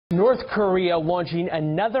North Korea launching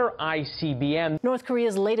another ICBM. North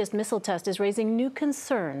Korea's latest missile test is raising new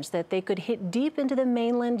concerns that they could hit deep into the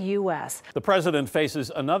mainland U.S. The president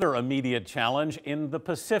faces another immediate challenge in the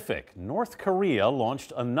Pacific. North Korea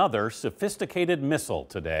launched another sophisticated missile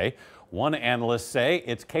today. One analyst say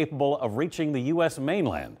it's capable of reaching the U.S.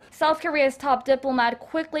 mainland. South Korea's top diplomat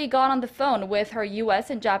quickly got on the phone with her U.S.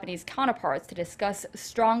 and Japanese counterparts to discuss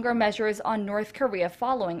stronger measures on North Korea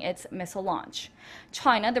following its missile launch.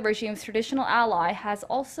 China, the regime's traditional ally, has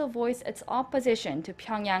also voiced its opposition to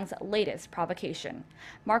Pyongyang's latest provocation.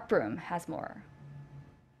 Mark Broom has more.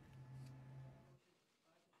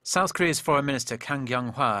 South Korea's Foreign Minister Kang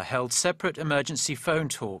Kyung-hwa held separate emergency phone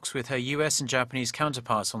talks with her US and Japanese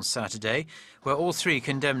counterparts on Saturday, where all three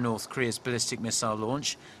condemned North Korea's ballistic missile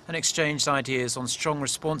launch and exchanged ideas on strong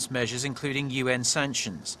response measures, including UN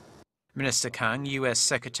sanctions. Minister Kang, US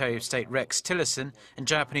Secretary of State Rex Tillerson, and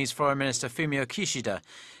Japanese Foreign Minister Fumio Kishida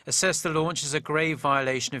assessed the launch as a grave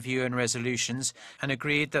violation of UN resolutions and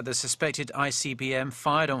agreed that the suspected ICBM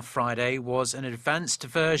fired on Friday was an advanced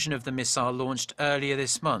version of the missile launched earlier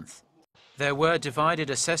this month. There were divided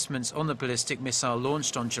assessments on the ballistic missile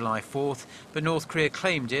launched on July 4th, but North Korea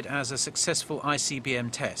claimed it as a successful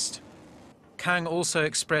ICBM test. Kang also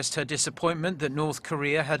expressed her disappointment that North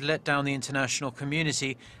Korea had let down the international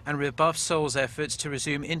community and rebuffed Seoul's efforts to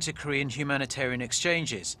resume inter-Korean humanitarian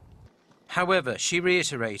exchanges. However, she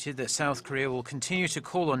reiterated that South Korea will continue to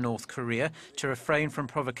call on North Korea to refrain from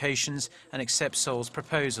provocations and accept Seoul's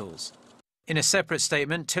proposals. In a separate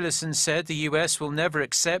statement, Tillerson said the US will never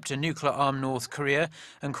accept a nuclear-armed North Korea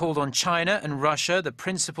and called on China and Russia, the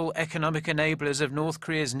principal economic enablers of North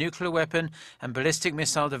Korea's nuclear weapon and ballistic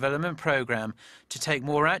missile development program, to take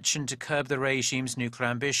more action to curb the regime's nuclear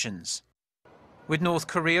ambitions. With North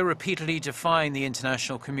Korea repeatedly defying the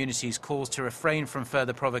international community's calls to refrain from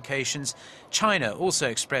further provocations, China also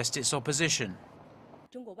expressed its opposition.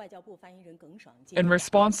 In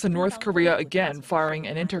response to North Korea again firing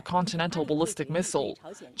an intercontinental ballistic missile,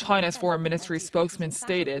 China's foreign ministry spokesman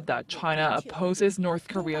stated that China opposes North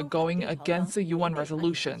Korea going against the UN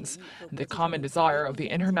resolutions and the common desire of the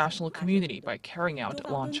international community by carrying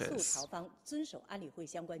out launches.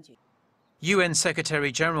 UN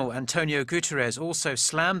Secretary-General Antonio Guterres also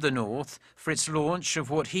slammed the North for its launch of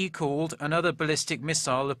what he called another ballistic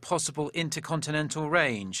missile of possible intercontinental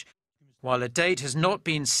range. While a date has not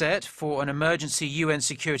been set for an emergency UN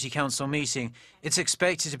Security Council meeting, it's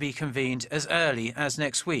expected to be convened as early as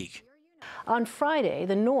next week. On Friday,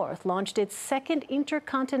 the North launched its second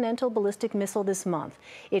intercontinental ballistic missile this month.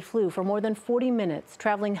 It flew for more than 40 minutes,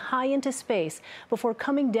 traveling high into space before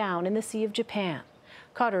coming down in the Sea of Japan.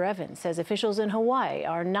 Carter Evans says officials in Hawaii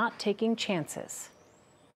are not taking chances.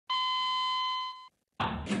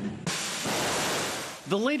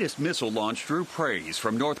 The latest missile launch drew praise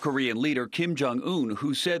from North Korean leader Kim Jong-un,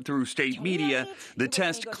 who said through state media the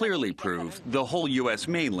test clearly proved the whole U.S.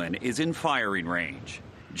 mainland is in firing range.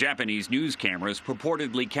 Japanese news cameras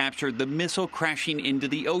purportedly captured the missile crashing into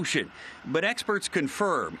the ocean, but experts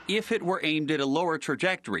confirm if it were aimed at a lower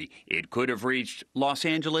trajectory, it could have reached Los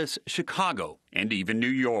Angeles, Chicago, and even New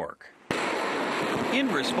York. In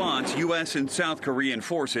response, U.S. and South Korean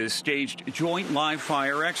forces staged joint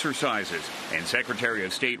live-fire exercises, and Secretary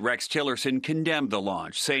of State Rex Tillerson condemned the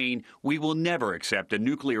launch, saying, "We will never accept a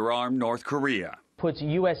nuclear-armed North Korea." Puts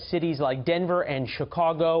U.S. cities like Denver and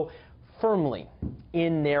Chicago firmly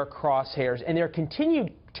in their crosshairs, and their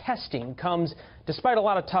continued testing comes despite a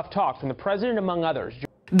lot of tough talk from the president, among others.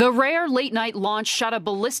 The rare late-night launch shot a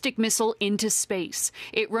ballistic missile into space.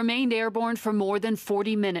 It remained airborne for more than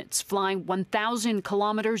 40 minutes, flying 1,000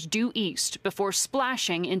 kilometers due east before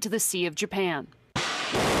splashing into the Sea of Japan.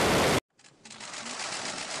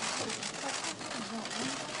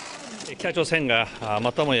 北朝鮮が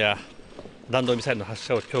またもや弾道ミサイルの発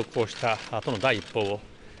射を強行したとの第一報を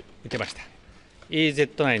受けました。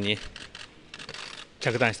EEZ 内に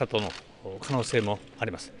着弾したとの可能性もあ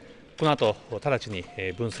ります。この後、直ちに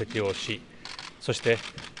分析をし、そして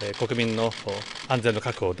国民の安全の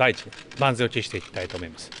確保を第一に万全を期していきたいと思い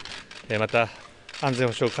ます。また、安全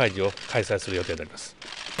保障会議を開催する予定であります。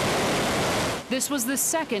This was the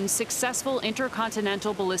second successful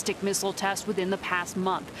intercontinental ballistic missile test within the past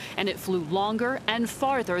month, and it flew longer and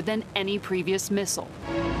farther than any previous missile.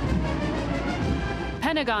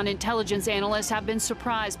 Pentagon intelligence analysts have been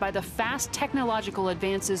surprised by the fast technological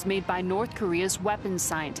advances made by North Korea's weapons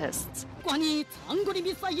scientists.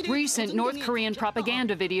 Recent North Korean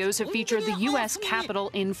propaganda videos have featured the U.S. Capitol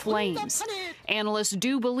in flames. Analysts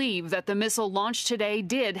do believe that the missile launched today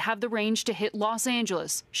did have the range to hit Los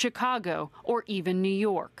Angeles, Chicago, or even New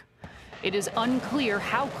York. It is unclear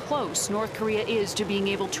how close North Korea is to being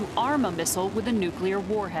able to arm a missile with a nuclear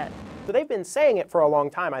warhead. So they've been saying it for a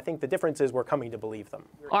long time. I think the difference is we're coming to believe them.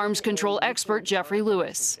 Arms control expert Jeffrey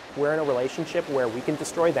Lewis. We're in a relationship where we can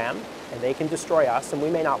destroy them and they can destroy us, and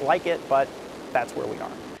we may not like it, but that's where we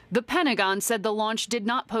are. The Pentagon said the launch did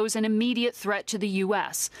not pose an immediate threat to the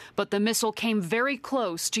U.S., but the missile came very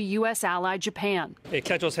close to U.S. ally Japan.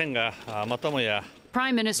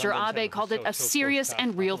 Prime Minister Abe called it a serious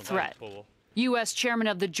and real threat. U.S. Chairman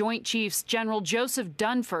of the Joint Chiefs, General Joseph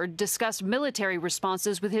Dunford, discussed military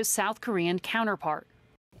responses with his South Korean counterpart.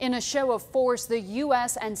 In a show of force, the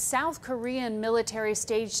U.S. and South Korean military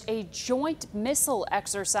staged a joint missile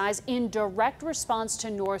exercise in direct response to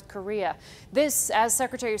North Korea. This, as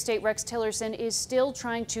Secretary of State Rex Tillerson is still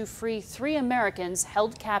trying to free 3 Americans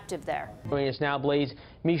held captive there. Joining us now, Blaise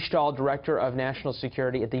Mishtal, Director of National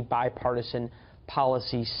Security at the Bipartisan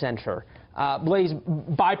Policy Center. Blaise,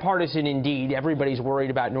 bipartisan indeed. Everybody's worried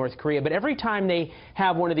about North Korea, but every time they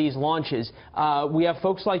have one of these launches, we have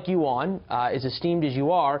folks like you on, as esteemed as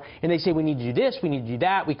you are, and they say we need to do this, we need to do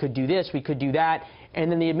that, we could do this, we could do that,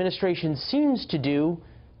 and then the administration seems to do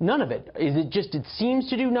none of it. Is it just it seems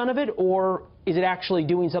to do none of it, or is it actually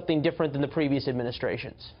doing something different than the previous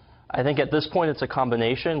administrations? I think at this point it's a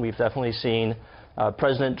combination. We've definitely seen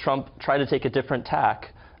President Trump try to take a different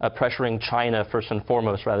tack, pressuring China first and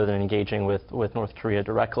foremost rather than engaging with North Korea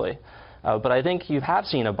directly. But I think you have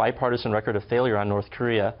seen a bipartisan record of failure on North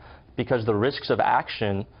Korea because the risks of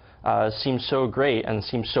action seem so great and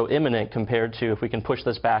seem so imminent compared to if we can push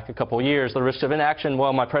this back a couple years, the risks of inaction,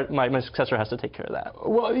 well, my successor has to take care of that.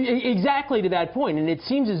 Well, exactly to that point, and it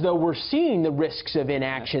seems as though we're seeing the risks of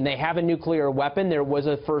inaction. They have a nuclear weapon. There was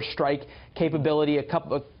a first strike capability a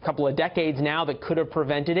couple of decades now that could have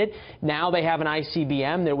prevented it. Now they have an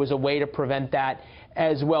ICBM. There was a way to prevent that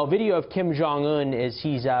as well. Video of Kim Jong-un as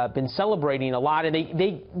he's been celebrating a lot, and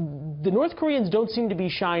the North Koreans don't seem to be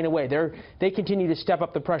shying away. They continue to step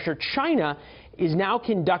up the pressure. China is now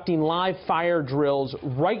conducting live fire drills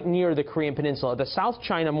right near the Korean Peninsula. The South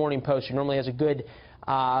China Morning Post, who normally has a good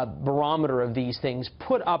barometer of these things,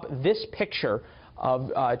 put up this picture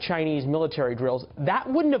of Chinese military drills. That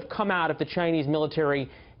wouldn't have come out if the Chinese military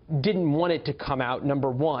didn't want it to come out, number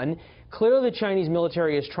one. Clearly the Chinese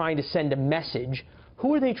military is trying to send a message.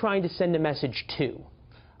 Who are they trying to send a message to?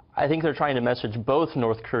 I think they're trying to message both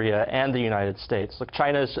North Korea and the United States. Look,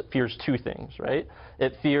 China fears 2 things, right?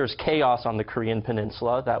 It fears chaos on the Korean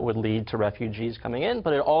Peninsula that would lead to refugees coming in,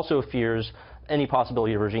 but it also fears any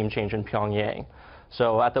possibility of regime change in Pyongyang.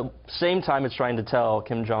 So at the same time, it's trying to tell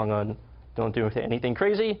Kim Jong-un, don't do anything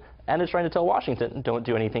crazy, and it's trying to tell Washington, don't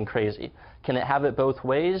do anything crazy. Can it have it both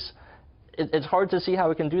ways? It's hard to see how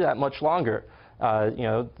it can do that much longer. You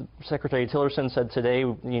know, Secretary Tillerson said today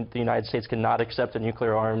the United States cannot accept a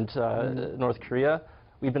nuclear-armed North Korea.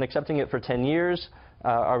 We've been accepting it for 10 years.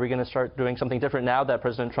 Are we going to start doing something different now that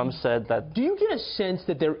President Trump said that? Do you get a sense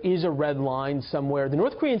that there is a red line somewhere? The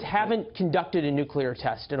North Koreans haven't conducted a nuclear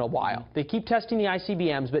test in a while. They keep testing the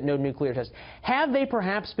ICBMs, but no nuclear test. Have they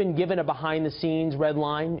perhaps been given a behind-the-scenes red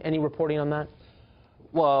line? Any reporting on that?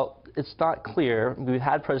 Well, it's not clear. We've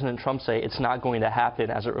had President Trump say it's not going to happen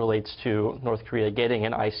as it relates to North Korea getting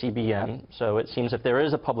an ICBM. So it seems if there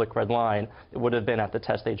is a public red line, it would have been at the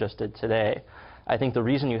test they just did today. I think the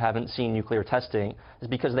reason you haven't seen nuclear testing is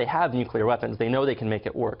because they have nuclear weapons. They know they can make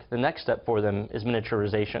it work. The next step for them is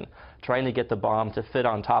miniaturization, trying to get the bomb to fit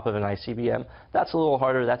on top of an ICBM. That's a little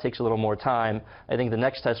harder. That takes a little more time. I think the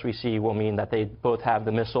next test we see will mean that they both have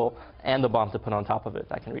the missile and the bomb to put on top of it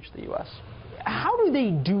that can reach the U.S. How do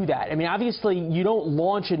they do that? I mean, obviously, you don't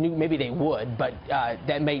launch a maybe they would, but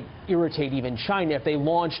that may irritate even China if they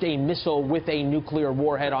launched a missile with a nuclear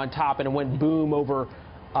warhead on top and it went boom over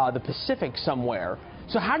the Pacific somewhere.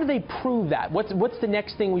 So how do they prove that? What's the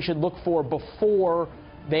next thing we should look for before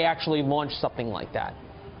they actually launch something like that?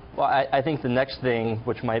 Well, I think the next thing,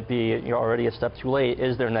 which might be already a step too late,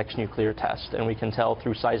 is their next nuclear test. And we can tell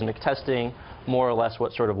through seismic testing more or less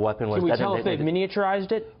what sort of weapon was detonated. Can we tell if they've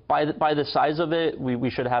miniaturized it? By the size of it, we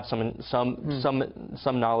should have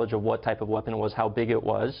some knowledge of what type of weapon it was, how big it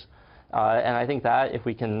was. And I think that if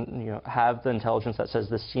we can have the intelligence that says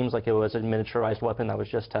this seems like it was a miniaturized weapon that was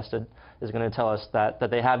just tested, is going to tell us that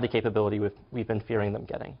they have the capability we've been fearing them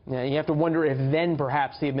getting. Yeah, you have to wonder if then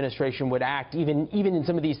perhaps the administration would act, even in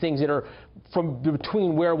some of these things that are from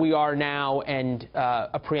between where we are now and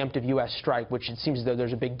a preemptive U.S. strike, which it seems as though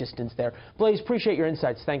there's a big distance there. Blaise, appreciate your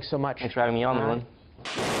insights. Thanks so much. Thanks for having me on, Lynn.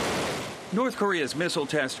 North Korea's missile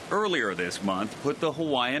test earlier this month put the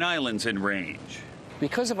Hawaiian Islands in range.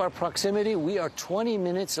 Because of our proximity, we are 20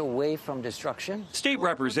 minutes away from destruction. State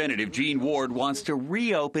Representative Gene Ward wants to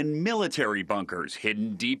reopen military bunkers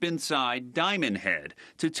hidden deep inside Diamond Head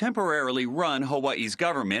to temporarily run Hawaii's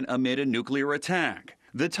government amid a nuclear attack.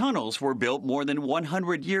 The tunnels were built more than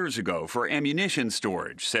 100 years ago for ammunition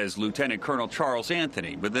storage, says Lieutenant Colonel Charles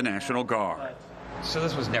Anthony with the National Guard. So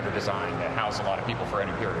this was never designed to house a lot of people for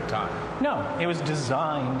any period of time? No, it was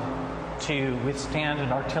designed to withstand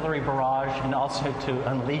an artillery barrage and also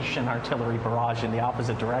to unleash an artillery barrage in the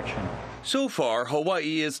opposite direction. So far,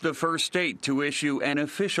 Hawaii is the first state to issue an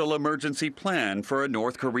official emergency plan for a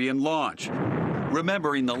North Korean launch.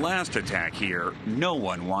 Remembering the last attack here, no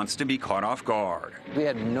one wants to be caught off guard. We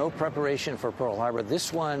had no preparation for Pearl Harbor.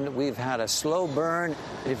 This one, we've had a slow burn.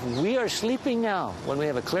 If we are sleeping now, when we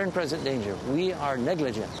have a clear and present danger, we are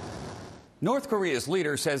negligent. North Korea's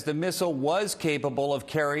leader says the missile was capable of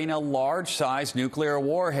carrying a large-sized nuclear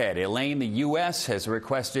warhead. Elaine, the U.S. has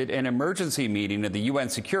requested an emergency meeting of the UN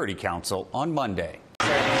Security Council on Monday.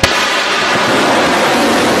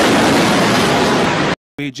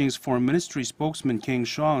 Beijing's Foreign Ministry spokesman Kang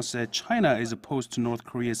Shuang said China is opposed to North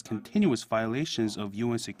Korea's continuous violations of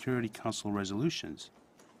UN Security Council resolutions.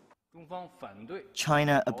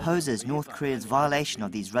 China opposes North Korea's violation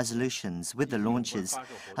of these resolutions with the launches,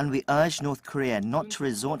 and we urge North Korea not to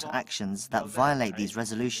resort to actions that violate these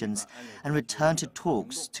resolutions and return to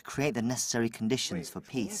talks to create the necessary conditions for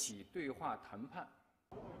peace.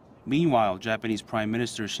 Meanwhile, Japanese Prime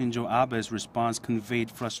Minister Shinzo Abe's response conveyed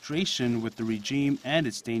frustration with the regime and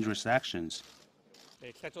its dangerous actions.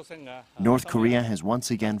 North Korea has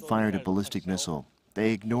once again fired a ballistic missile.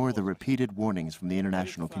 They ignore the repeated warnings from the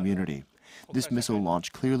international community. This missile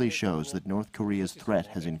launch clearly shows that North Korea's threat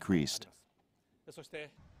has increased.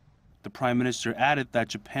 The Prime Minister added that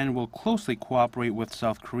Japan will closely cooperate with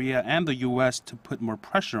South Korea and the U.S. to put more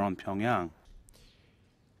pressure on Pyongyang.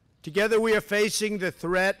 Together we are facing the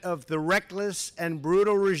threat of the reckless and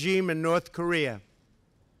brutal regime in North Korea.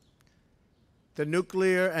 The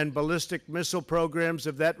nuclear and ballistic missile programs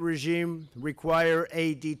of that regime require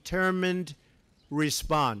a determined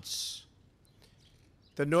response.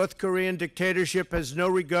 The North Korean dictatorship has no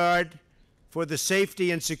regard for the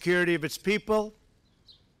safety and security of its people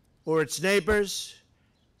or its neighbors,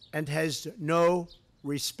 and has no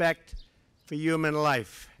respect for human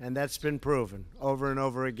life, and that's been proven over and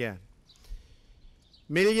over again.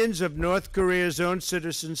 Millions of North Korea's own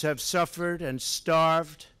citizens have suffered and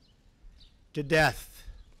starved to death,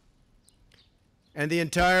 and the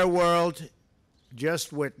entire world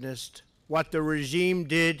just witnessed what the regime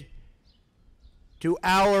did to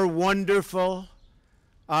our wonderful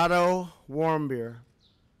Otto Warmbier.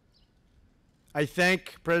 I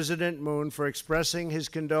thank President Moon for expressing his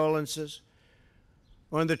condolences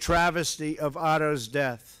on the travesty of Otto's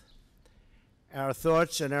death. Our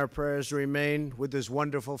thoughts and our prayers remain with his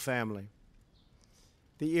wonderful family.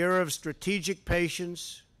 The era of strategic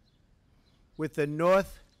patience with the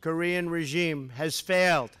North Korean regime has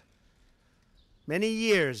failed. Many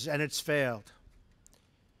years, and it's failed.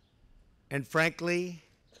 And frankly,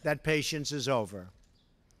 that patience is over.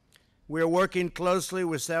 We are working closely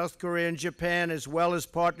with South Korea and Japan, as well as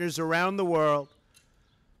partners around the world,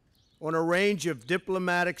 on a range of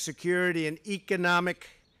diplomatic, security, and economic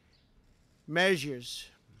measures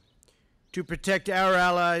to protect our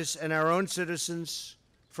allies and our own citizens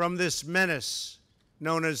from this menace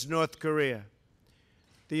known as North Korea.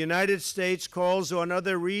 The United States calls on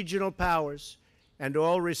other regional powers and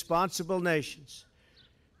all responsible nations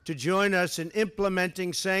to join us in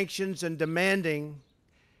implementing sanctions and demanding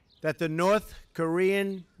that the North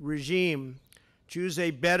Korean regime choose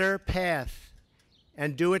a better path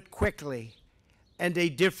and do it quickly, and a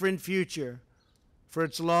different future for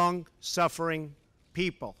its long-suffering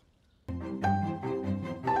people.